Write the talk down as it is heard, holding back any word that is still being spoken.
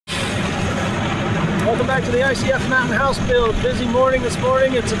Welcome back to the ICF Mountain House build. Busy morning this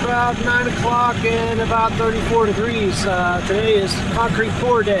morning. It's about 9 o'clock and about 34 degrees. Today is concrete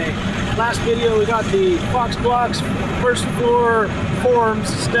pour day. Last video we got the Foxblocks first floor forms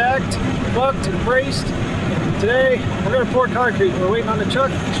stacked, bucked and braced. Today we're going to pour concrete. We're waiting on the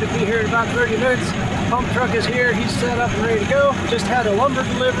truck. It should be here in about 30 minutes. Pump truck is here. He's set up and ready to go. Just had a lumber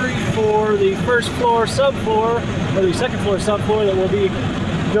delivery for the first floor subfloor, or the second floor subfloor that will be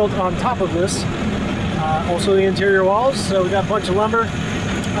built on top of this. Also the interior walls, so we got a bunch of lumber.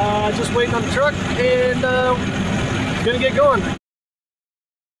 Just waiting on the truck and gonna get going.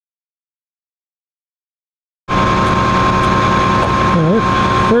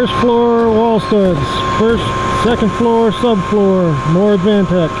 Alright, first floor wall studs, second floor subfloor, more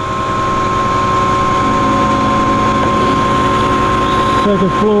Advantech.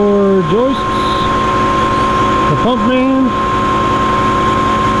 Second floor joists, the pump main.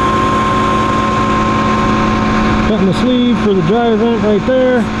 Cutting the sleeve for the dry vent right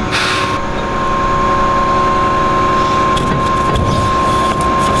there.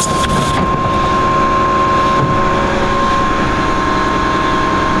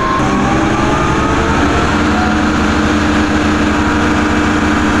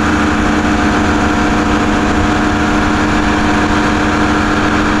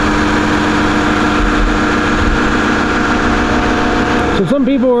 So some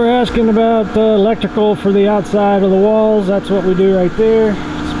people were asking about electrical for the outside of the walls. That's what we do right there.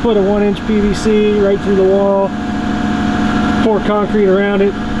 Just put a 1-inch PVC right through the wall, pour concrete around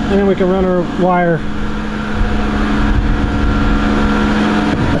it, and then we can run our wire.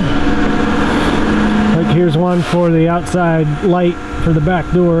 Like here's one for the outside light for the back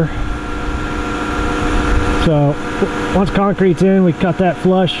door. So once concrete's in, we cut that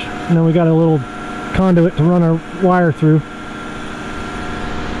flush, and then we got a little conduit to run our wire through.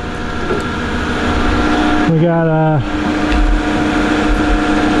 We got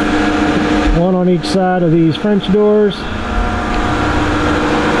one on each side of these French doors,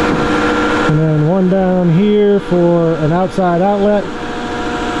 and then one down here for an outside outlet,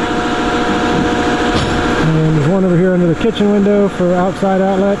 and there's one over here under the kitchen window for outside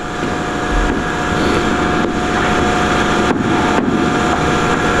outlet.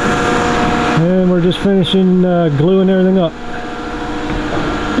 And we're just finishing gluing everything up.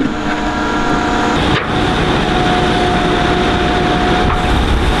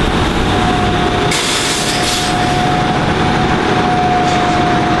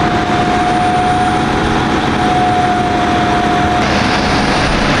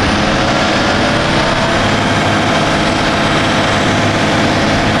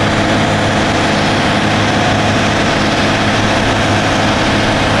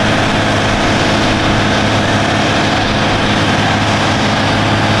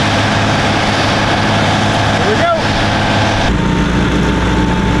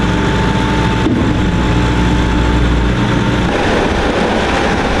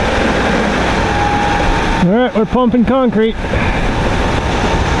 Alright, we're pumping concrete.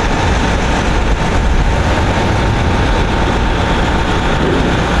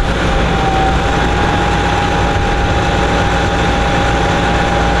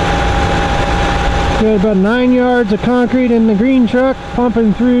 Got about 9 yards of concrete in the green truck,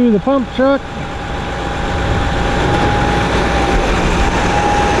 pumping through the pump truck.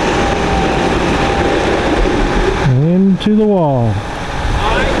 Into the wall.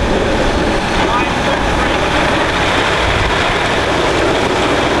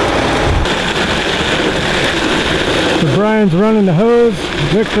 So Brian's running the hose,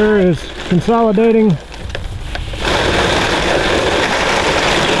 Victor is consolidating.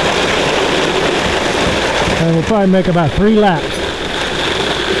 And we'll probably make about 3 laps.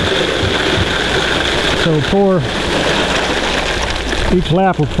 So each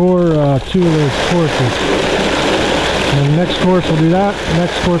lap will pour 2 of those courses. And the next course will do that,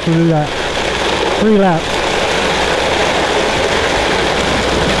 next course will do that. 3 laps.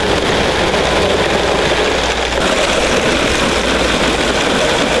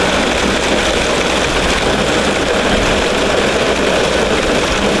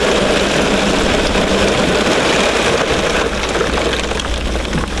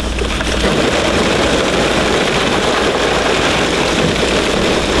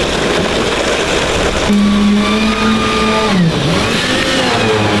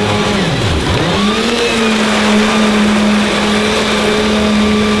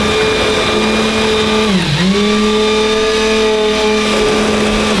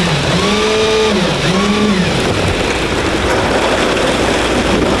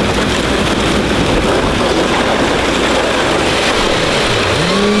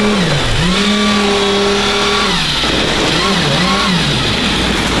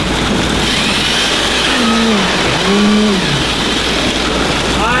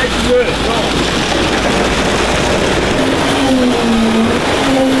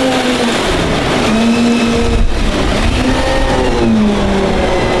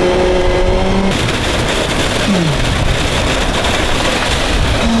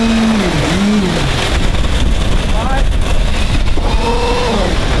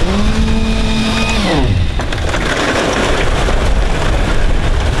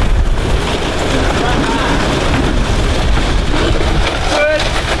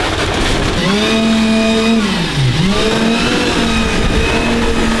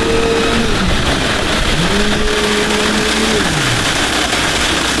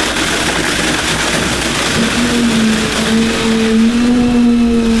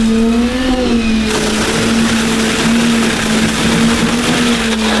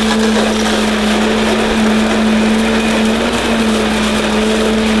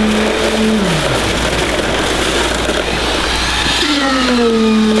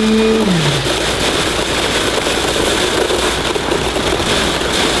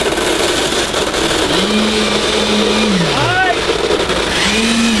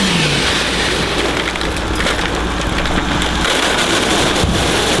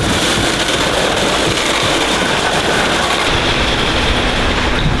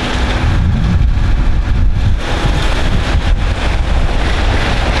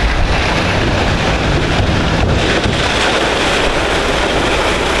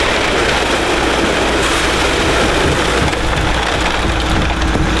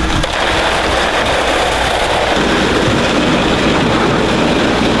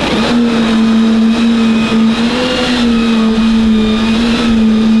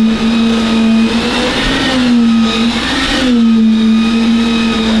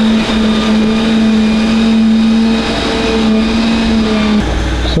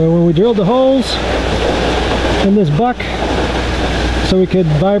 the holes in this buck so we could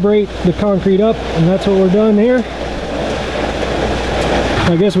vibrate the concrete up, and that's what we're doing here.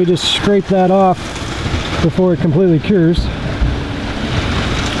 I guess we just scrape that off before it completely cures.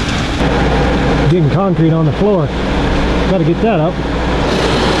 Getting concrete on the floor. Got to get that up.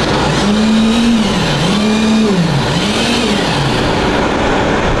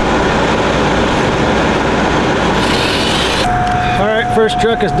 Alright, first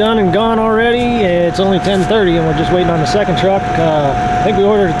truck is done and gone already. It's only 10:30 and we're just waiting on the second truck. I think we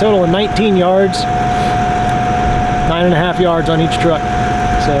ordered a total of 19 yards. 9.5 yards on each truck.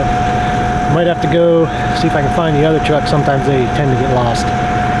 So might have to go see if I can find the other truck. Sometimes they tend to get lost.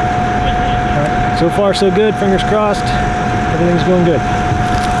 Alright, so far so good. Fingers crossed. Everything's going good.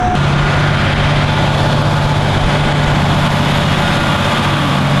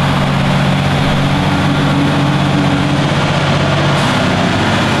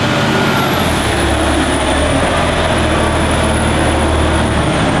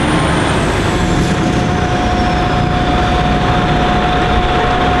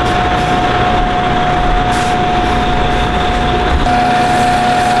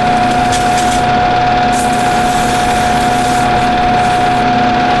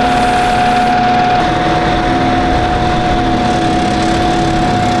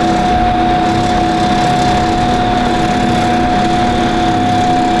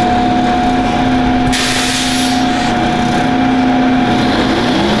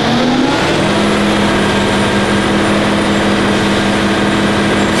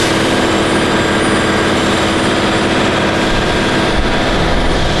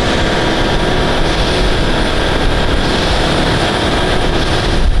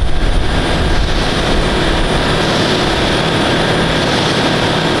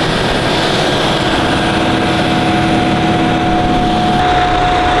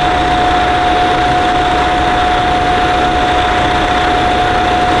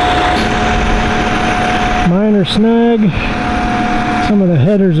 Snag. Some of the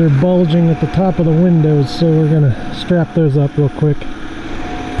headers are bulging at the top of the windows, so we're gonna strap those up real quick.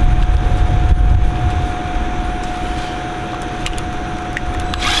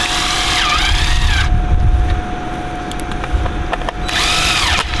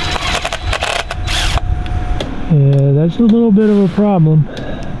 Yeah, that's a little bit of a problem.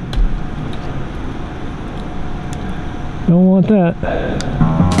 Don't want that.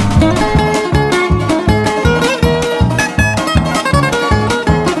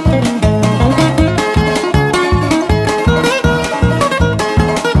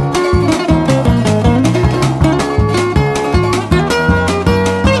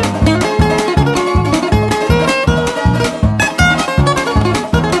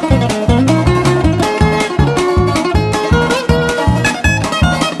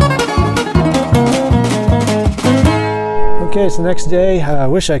 Okay, it's the next day. I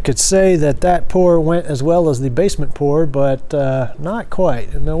wish I could say that that pour went as well as the basement pour, but not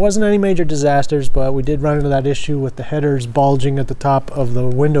quite. And there wasn't any major disasters, but we did run into that issue with the headers bulging at the top of the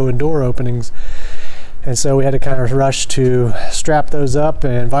window and door openings. And so we had to kind of rush to strap those up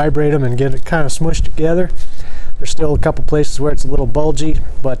and vibrate them and get it kind of smushed together. There's still a couple places where it's a little bulgy,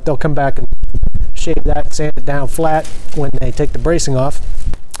 but they'll come back and shave that, sand it down flat when they take the bracing off.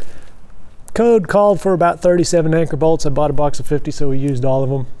 Code called for about 37 anchor bolts. I bought a box of 50, so we used all of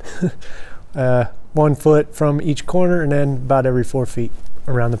them. 1 foot from each corner and then about every 4 feet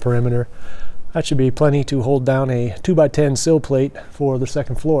around the perimeter. That should be plenty to hold down a 2x10 sill plate for the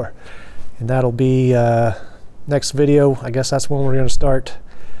second floor. And that'll be next video. I guess that's when we're going to start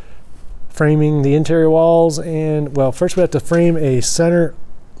framing the interior walls. And well, first we have to frame a center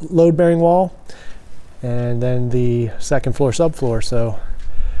load-bearing wall and then the second floor subfloor. So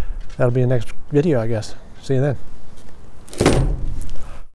that'll be the next video, I guess. See you then.